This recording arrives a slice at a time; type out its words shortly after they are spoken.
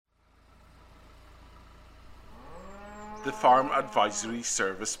the Farm Advisory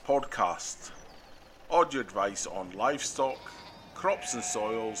Service podcast. Audio advice on livestock, crops and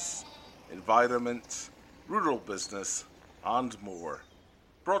soils, environment, rural business and more.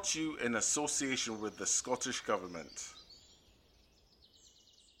 Brought to you in association with the Scottish Government.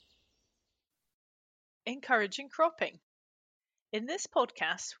 Encouraging cropping. In this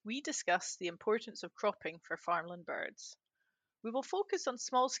podcast, we discuss the importance of cropping for farmland birds. We will focus on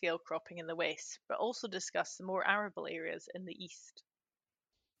small-scale cropping in the west, but also discuss the more arable areas in the east.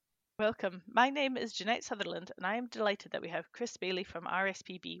 Welcome, my name is Jeanette Sutherland and I am delighted that we have Chris Bailey from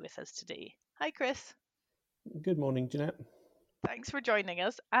RSPB with us today. Hi Chris. Good morning, Jeanette. Thanks for joining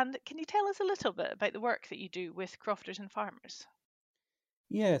us, and can you tell us a little bit about the work that you do with crofters and farmers?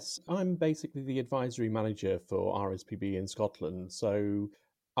 Yes, I'm basically the advisory manager for RSPB in Scotland. So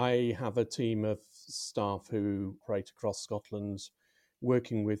I have a team of staff who operate across Scotland,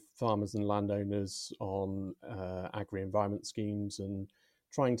 working with farmers and landowners on agri-environment schemes and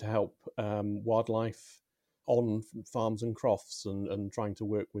trying to help wildlife on farms and crofts and trying to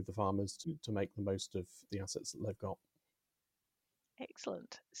work with the farmers to make the most of the assets that they've got.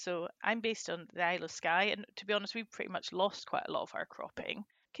 Excellent. So I'm based on the Isle of Skye, and to be honest, we've pretty much lost quite a lot of our cropping.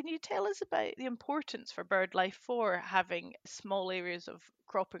 Can you tell us about the importance for bird life for having small areas of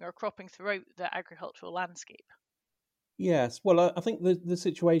cropping or cropping throughout the agricultural landscape? Yes, well, I think the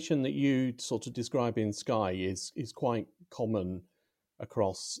situation that you sort of describe in Skye is quite common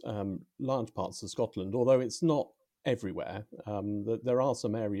across large parts of Scotland, although it's not everywhere. There are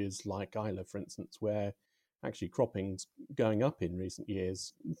some areas like Islay, for instance, where actually cropping's going up in recent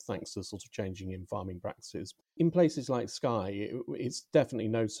years, thanks to sort of changing in farming practices. In places like Skye, it's definitely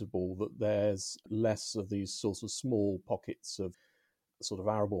noticeable that there's less of these sorts of small pockets of sort of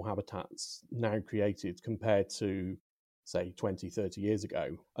arable habitats now created compared to, say, 20, 30 years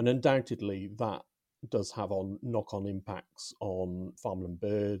ago. And undoubtedly that does have knock-on impacts on farmland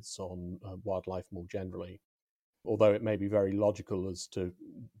birds, on wildlife more generally. Although it may be very logical as to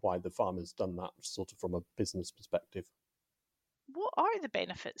why the farmer's done that sort of from a business perspective. What are the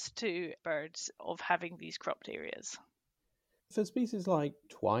benefits to birds of having these cropped areas? For species like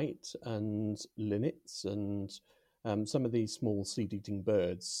twite and linnets and some of these small seed-eating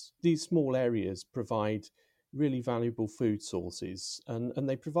birds, these small areas provide really valuable food sources, and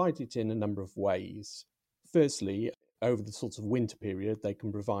they provide it in a number of ways. Firstly, over the sort of winter period, they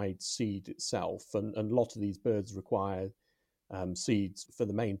can provide seed itself, and a lot of these birds require seeds for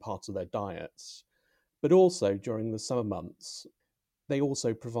the main part of their diets. But also during the summer months, they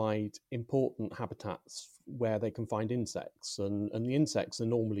also provide important habitats where they can find insects, and the insects are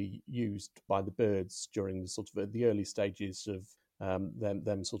normally used by the birds during the sort of the early stages of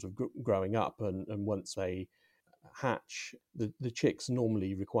them sort of growing up, and once they hatch, the chicks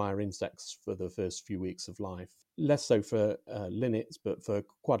normally require insects for the first few weeks of life. Less so for linnets, but for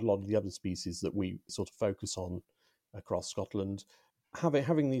quite a lot of the other species that we sort of focus on across Scotland,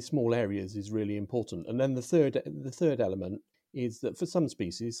 having these small areas is really important. And then the third element is that for some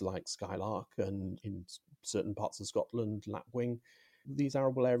species like skylark and in certain parts of Scotland, lapwing, these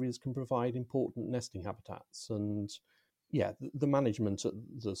arable areas can provide important nesting habitats. And yeah, the management at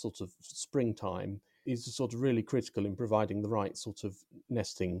the sort of springtime is sort of really critical in providing the right sort of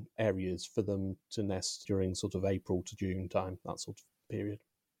nesting areas for them to nest during sort of April to June time, that sort of period.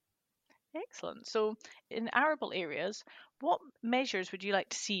 Excellent. So in arable areas, what measures would you like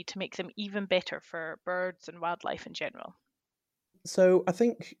to see to make them even better for birds and wildlife in general? So I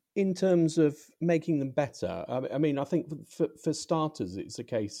think in terms of making them better, I mean, I think for starters, it's a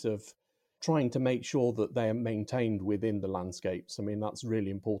case of trying to make sure that they are maintained within the landscapes. I mean, that's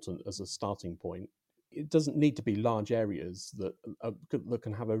really important as a starting point. It doesn't need to be large areas that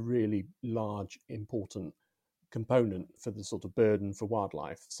can have a really large, important component for the sort of bird and for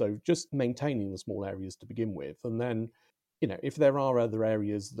wildlife. So just maintaining the small areas to begin with. And then, if there are other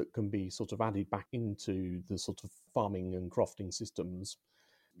areas that can be sort of added back into the sort of farming and crofting systems,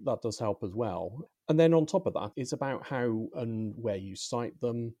 that does help as well. And then on top of that, it's about how and where you site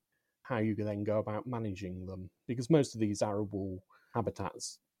them, how you can then go about managing them. Because most of these arable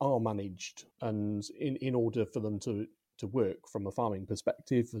habitats are managed, and in order for them to work from a farming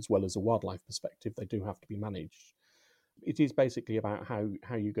perspective as well as a wildlife perspective, they do have to be managed. It is basically about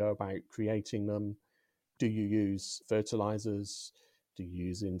how you go about creating them. Do you use fertilizers? Do you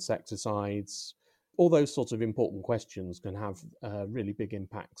use insecticides? All those sorts of important questions can have really big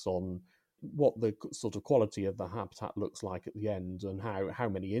impacts on what the sort of quality of the habitat looks like at the end, and how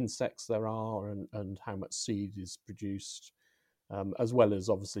many insects there are, and how much seed is produced, as well as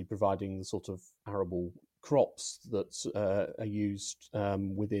obviously providing the sort of arable crops that are used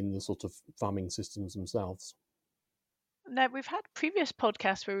within the sort of farming systems themselves. Now, we've had previous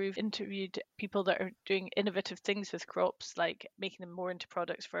podcasts where we've interviewed people that are doing innovative things with crops, like making them more into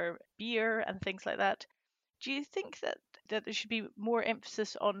products for beer and things like that. Do you think that there should be more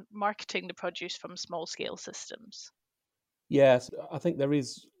emphasis on marketing the produce from small scale systems? Yes, I think there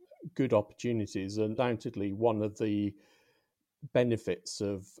is good opportunities. Undoubtedly, one of the benefits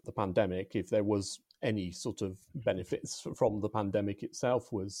of the pandemic, if there was any sort of benefits from the pandemic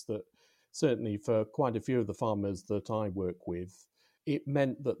itself, was that certainly for quite a few of the farmers that I work with, it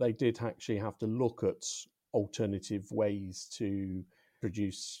meant that they did actually have to look at alternative ways to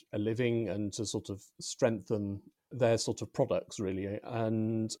produce a living and to sort of strengthen their sort of products, really.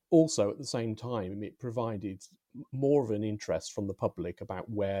 And also at the same time, it provided more of an interest from the public about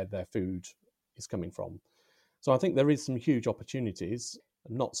where their food is coming from. So I think there is some huge opportunities.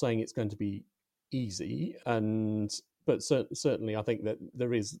 I'm not saying it's going to be easy, but certainly I think that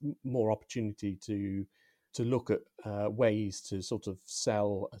there is more opportunity to look at ways to sort of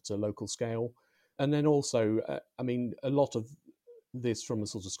sell at a local scale. And then also, I mean, a lot of this from a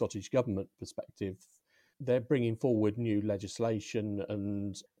sort of Scottish government perspective, they're bringing forward new legislation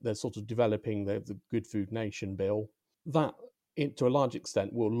and they're sort of developing the Good Food Nation bill. That, to a large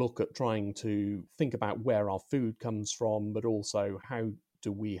extent, will look at trying to think about where our food comes from, but also how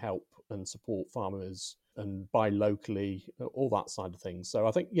do we help and support farmers and buy locally, all that side of things. So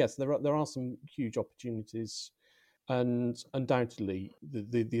I think, yes, there are some huge opportunities. And undoubtedly,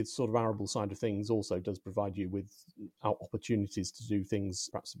 the sort of arable side of things also does provide you with opportunities to do things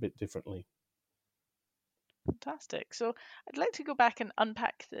perhaps a bit differently. Fantastic. So I'd like to go back and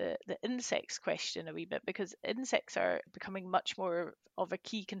unpack the insects question a wee bit, because insects are becoming much more of a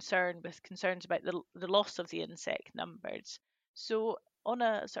key concern, with concerns about the loss of the insect numbers. So on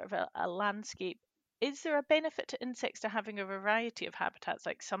a sort of a landscape, is there a benefit to insects to having a variety of habitats,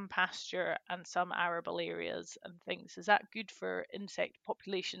 like some pasture and some arable areas and things? Is that good for insect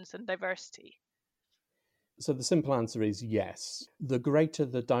populations and diversity? So the simple answer is yes. The greater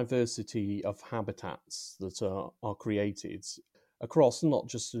the diversity of habitats that are created across not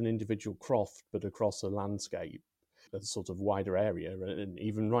just an individual croft, but across a landscape, a sort of wider area, and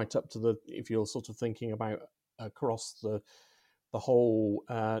even right up to if you're sort of thinking about across the whole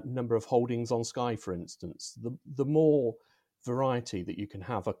number of holdings on Skye, for instance, the more variety that you can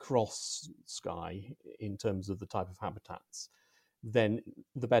have across Skye in terms of the type of habitats, then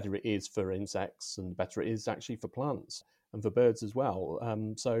the better it is for insects and the better it is actually for plants and for birds as well.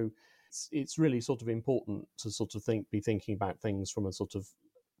 So it's really sort of important to sort of be thinking about things from a sort of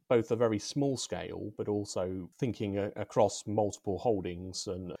both a very small scale, but also thinking across multiple holdings.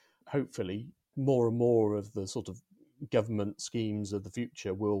 And hopefully more and more of the sort of government schemes of the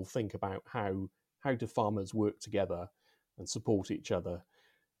future will think about how do farmers work together and support each other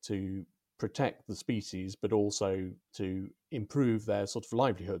to protect the species, but also to improve their sort of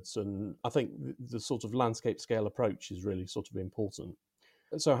livelihoods. And I think the sort of landscape scale approach is really sort of important.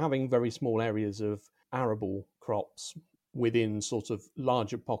 So having very small areas of arable crops within sort of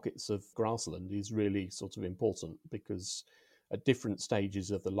larger pockets of grassland is really sort of important, because at different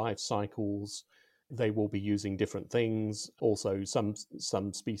stages of the life cycles, they will be using different things. Also, some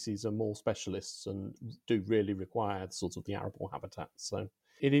species are more specialists and do really require sort of the arable habitats. So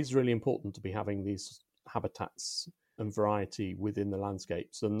it is really important to be having these habitats and variety within the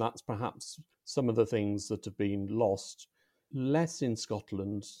landscapes. And that's perhaps some of the things that have been lost less in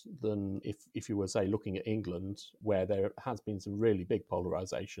Scotland than if you were, say, looking at England, where there has been some really big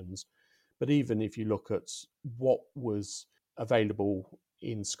polarisations. But even if you look at what was available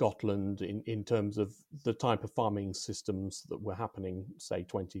in Scotland in terms of the type of farming systems that were happening, say,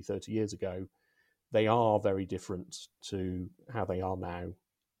 20, 30 years ago, they are very different to how they are now.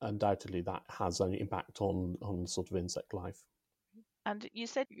 Undoubtedly, that has an impact on sort of insect life. And you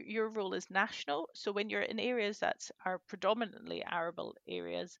said your role is national. So when you're in areas that are predominantly arable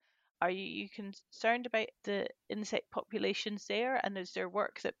areas, are you concerned about the insect populations there? And is there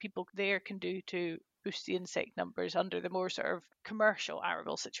work that people there can do to boost the insect numbers under the more sort of commercial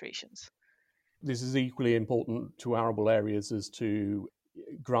arable situations? This is equally important to arable areas as to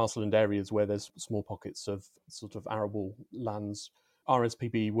grassland areas where there's small pockets of sort of arable lands.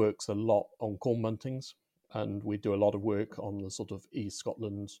 RSPB works a lot on corn muntings, and we do a lot of work on the sort of East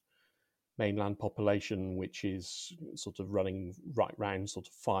Scotland mainland population, which is sort of running right round sort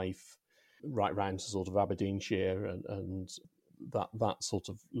of Fife, right round to sort of Aberdeenshire and that sort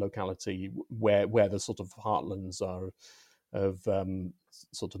of locality where the sort of heartlands are of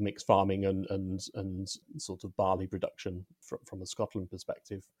sort of mixed farming and sort of barley production from a Scotland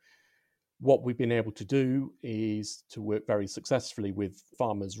perspective. What we've been able to do is to work very successfully with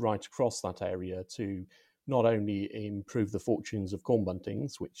farmers right across that area to not only improve the fortunes of corn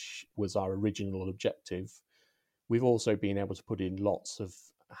buntings, which was our original objective, we've also been able to put in lots of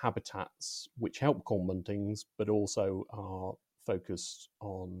habitats which help corn buntings, but also are focused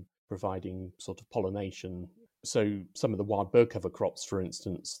on providing sort of pollination. So some of the wild bird cover crops, for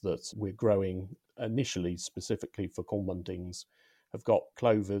instance, that we're growing initially specifically for corn buntings have got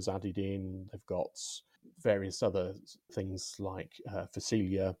clovers added in, they've got various other things like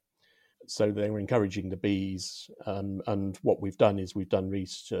Phacelia. So they're encouraging the bees. And what we've done is we've done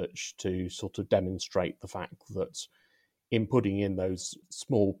research to sort of demonstrate the fact that in putting in those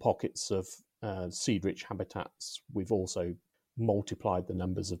small pockets of seed-rich habitats, we've also multiplied the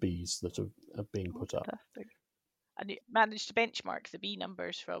numbers of bees that are being put up. Fantastic. And you managed to benchmark the bee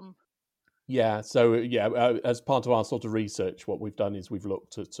numbers from... Yeah, so as part of our sort of research, what we've done is we've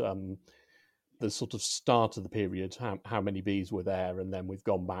looked at the sort of start of the period, how many bees were there, and then we've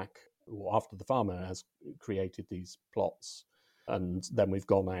gone back after the farmer has created these plots, and then we've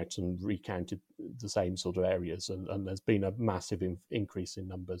gone out and recounted the same sort of areas, and there's been a massive increase in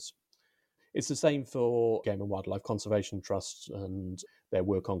numbers. It's the same for Game and Wildlife Conservation Trust and their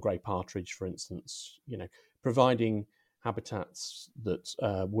work on grey partridge, for instance. Providing habitats that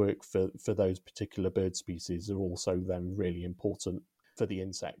work for those particular bird species are also then really important for the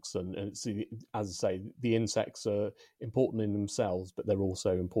insects. And it's, as I say, the insects are important in themselves, but they're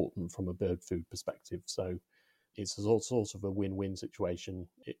also important from a bird food perspective. So it's all sorts of a win-win situation.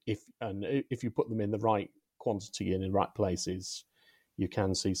 If you put them in the right quantity and in the right places, you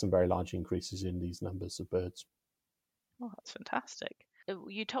can see some very large increases in these numbers of birds. Oh, that's fantastic.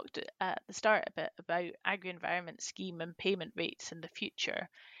 You talked at the start a bit about agri-environment scheme and payment rates in the future.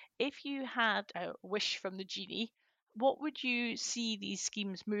 If you had a wish from the genie, what would you see these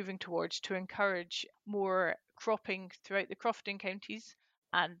schemes moving towards to encourage more cropping throughout the crofting counties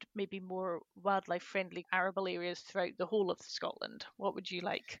and maybe more wildlife-friendly arable areas throughout the whole of Scotland? What would you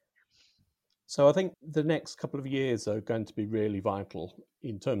like? So I think the next couple of years are going to be really vital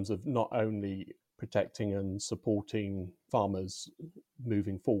in terms of not only protecting and supporting farmers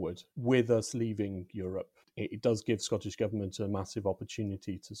moving forward. With us leaving Europe, it does give Scottish Government a massive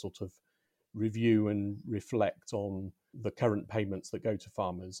opportunity to sort of review and reflect on the current payments that go to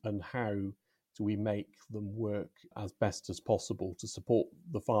farmers and how do we make them work as best as possible to support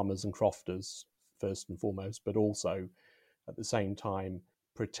the farmers and crofters first and foremost, but also at the same time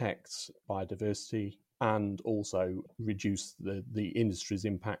protect biodiversity and also reduce the industry's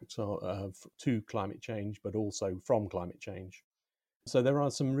impact to climate change, but also from climate change. So there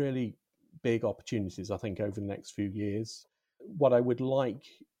are some really big opportunities, I think, over the next few years. What I would like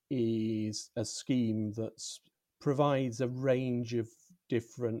is a scheme that provides a range of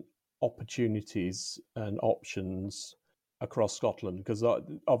different opportunities and options across Scotland, because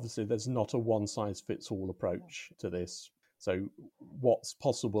obviously there's not a one-size-fits-all approach to this. So what's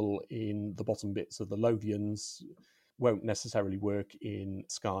possible in the bottom bits of the Lothians won't necessarily work in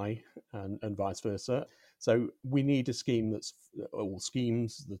Skye and vice versa. So we need a scheme or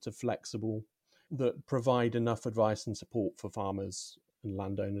schemes that are flexible, that provide enough advice and support for farmers and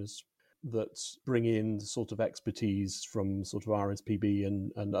landowners, that bring in the sort of expertise from sort of RSPB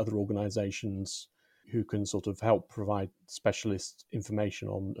and other organisations who can sort of help provide specialist information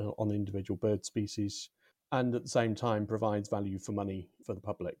on individual bird species, and at the same time provides value for money for the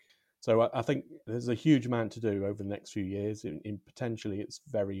public. So I think there's a huge amount to do over the next few years. In potentially, it's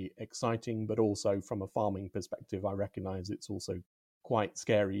very exciting, but also from a farming perspective, I recognise it's also quite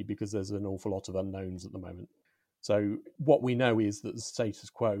scary because there's an awful lot of unknowns at the moment. So what we know is that the status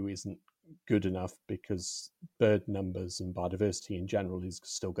quo isn't good enough because bird numbers and biodiversity in general is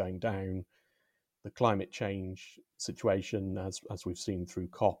still going down. The climate change situation, as we've seen through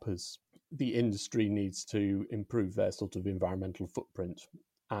COP, the industry needs to improve their sort of environmental footprint.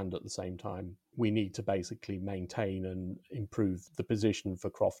 And at the same time, we need to basically maintain and improve the position for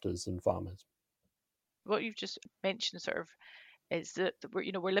crofters and farmers. What you've just mentioned sort of is that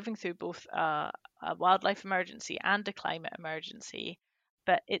we're living through both a wildlife emergency and a climate emergency,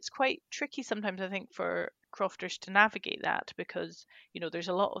 but it's quite tricky sometimes, I think, for crofters to navigate that because there's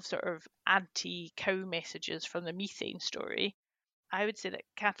a lot of sort of anti-cow messages from the methane story. I would say that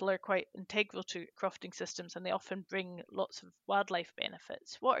cattle are quite integral to crofting systems and they often bring lots of wildlife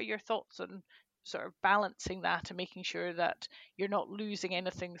benefits. What are your thoughts on sort of balancing that and making sure that you're not losing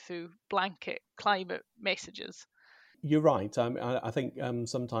anything through blanket climate messages? You're right. I think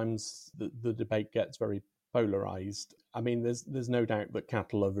sometimes the debate gets very polarised. I mean, there's no doubt that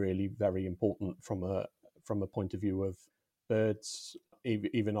cattle are really very important from a point of view of birds.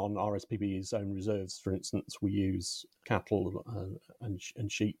 Even on RSPB's own reserves, for instance, we use cattle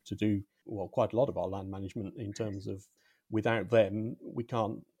and sheep to do quite a lot of our land management, in terms of without them, we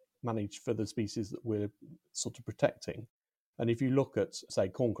can't manage for the species that we're sort of protecting. And if you look at, say,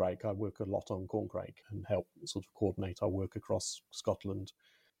 corncrake, I work a lot on corncrake and help sort of coordinate our work across Scotland.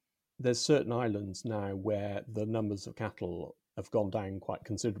 There's certain islands now where the numbers of cattle have gone down quite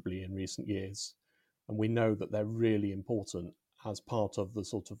considerably in recent years. And we know that they're really important as part of the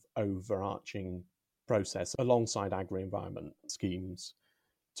sort of overarching process alongside agri-environment schemes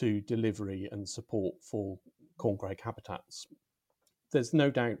to delivery and support for corncrake habitats. There's no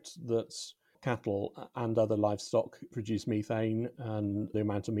doubt that cattle and other livestock produce methane, and the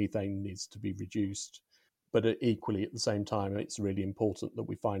amount of methane needs to be reduced. But equally, at the same time, it's really important that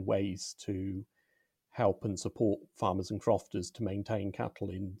we find ways to help and support farmers and crofters to maintain cattle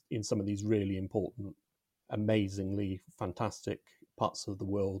in some of these really important, amazingly fantastic parts of the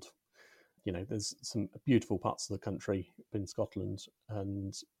world. You know, there's some beautiful parts of the country in Scotland,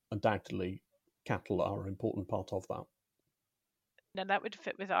 and undoubtedly cattle are an important part of that. Now that would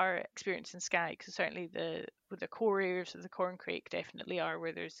fit with our experience in Skye, because certainly the core areas of the corncrake definitely are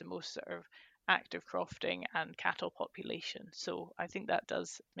where there's the most sort of active crofting and cattle population. So I think that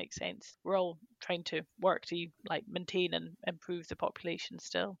does make sense. We're all trying to work to maintain and improve the population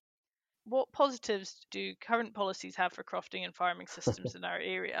still. What positives do current policies have for crofting and farming systems in our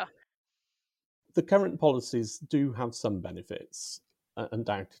area? The current policies do have some benefits,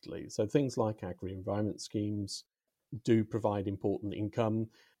 undoubtedly. So things like agri-environment schemes do provide important income.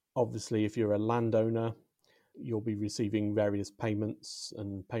 Obviously, if you're a landowner, you'll be receiving various payments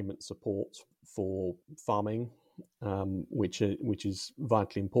and payment support for farming, which is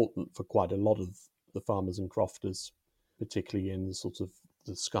vitally important for quite a lot of the farmers and crofters, particularly in sort of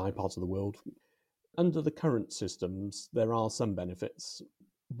the Skye part of the world. Under the current systems, there are some benefits.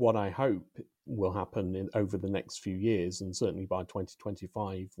 What I hope will happen over the next few years, and certainly by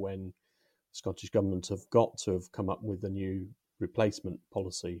 2025, when Scottish Government have got to have come up with a new replacement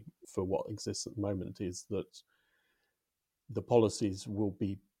policy for what exists at the moment, is that the policies will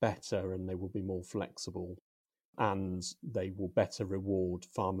be better and they will be more flexible, and they will better reward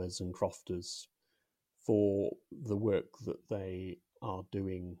farmers and crofters for the work that they are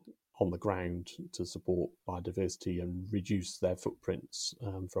doing on the ground to support biodiversity and reduce their footprints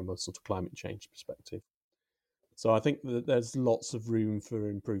from a sort of climate change perspective. So I think that there's lots of room for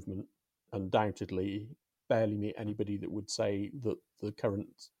improvement. Undoubtedly, barely meet anybody that would say that the current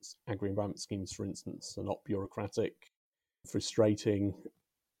agri-environment schemes, for instance, are not bureaucratic, frustrating,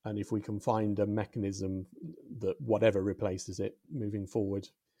 and if we can find a mechanism that, whatever replaces it moving forward,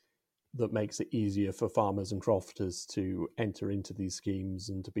 that makes it easier for farmers and crofters to enter into these schemes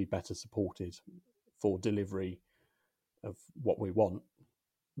and to be better supported for delivery of what we want,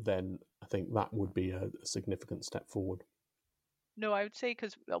 then I think that would be a significant step forward. No, I would say,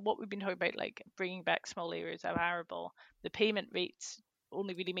 because what we've been talking about, like bringing back small areas of arable, the payment rates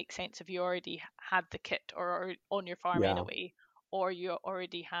only really make sense if you already had the kit or are on your farm anyway, or you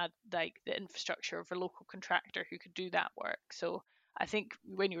already had like the infrastructure of a local contractor who could do that work. So I think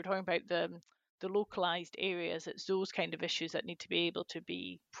when you were talking about the localized areas, it's those kind of issues that need to be able to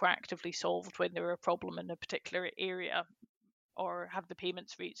be proactively solved when there are a problem in a particular area, or have the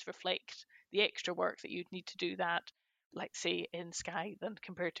payments rates reflect the extra work that you'd need to do that, like say in Skye, than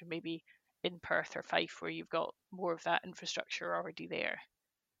compared to maybe in Perth or Fife, where you've got more of that infrastructure already there.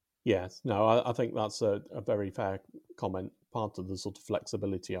 Yes, no, I think that's a very fair comment. Part of the sort of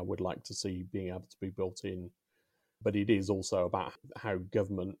flexibility I would like to see being able to be built in, but it is also about how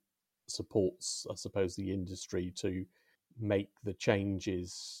government supports, I suppose, the industry to make the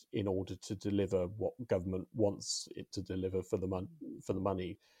changes in order to deliver what government wants it to deliver for the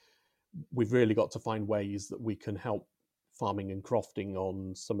money. We've really got to find ways that we can help farming and crofting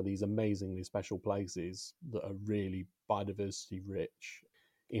on some of these amazingly special places that are really biodiversity rich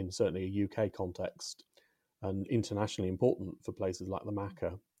in certainly a UK context, and internationally important for places like the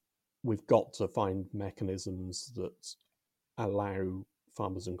Macca. We've got to find mechanisms that allow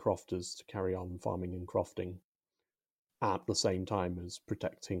farmers and crofters to carry on farming and crofting at the same time as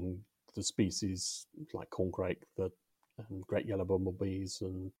protecting the species like corncrake, and great yellow bumblebees,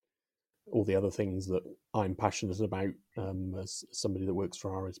 and all the other things that I'm passionate about as somebody that works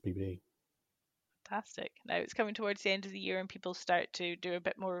for RSPB. Fantastic. Now it's coming towards the end of the year and people start to do a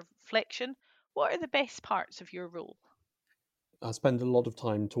bit more reflection. What are the best parts of your role? I spend a lot of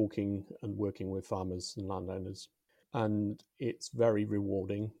time talking and working with farmers and landowners, and it's very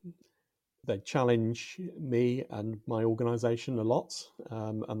rewarding. They challenge me and my organisation a lot,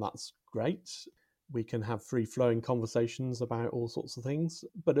 and that's great. We can have free-flowing conversations about all sorts of things,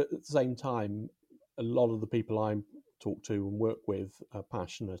 but at the same time, a lot of the people I'm talk to and work with are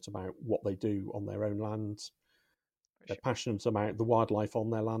passionate about what they do on their own land. They're passionate about the wildlife on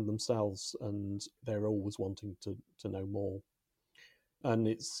their land themselves, and they're always wanting to know more. And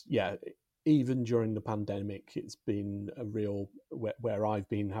it's, even during the pandemic, it's been a real, where I've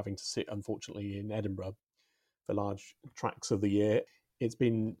been having to sit, unfortunately, in Edinburgh for large tracts of the year. It's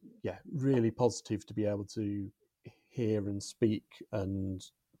been, really positive to be able to hear and speak and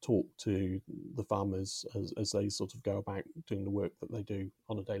talk to the farmers as they sort of go about doing the work that they do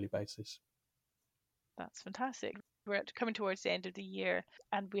on a daily basis. That's fantastic. We're coming towards the end of the year,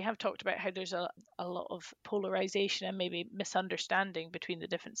 and we have talked about how there's a lot of polarisation and maybe misunderstanding between the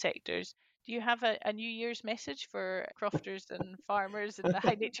different sectors. Do you have a New Year's message for crofters and farmers in the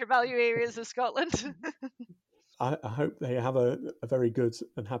high nature value areas of Scotland? I hope they have a very good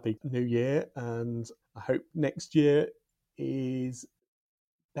and happy new year, and I hope next year is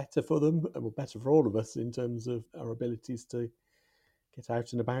better for them, and better for all of us in terms of our abilities to get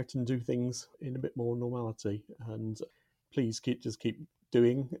out and about and do things in a bit more normality. And please keep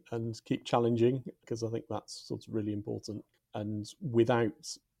doing and keep challenging, because I think that's sort of really important. And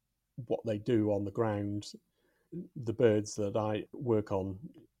without what they do on the ground, the birds that I work on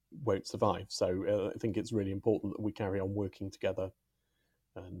won't survive. So I think it's really important that we carry on working together.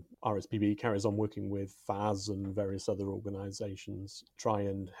 And RSPB carries on working with FAS and various other organisations, try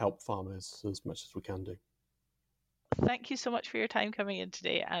and help farmers as much as we can do. Thank you so much for your time coming in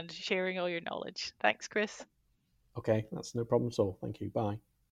today and sharing all your knowledge. Thanks, Chris. Okay, that's no problem at all. Thank you. Bye.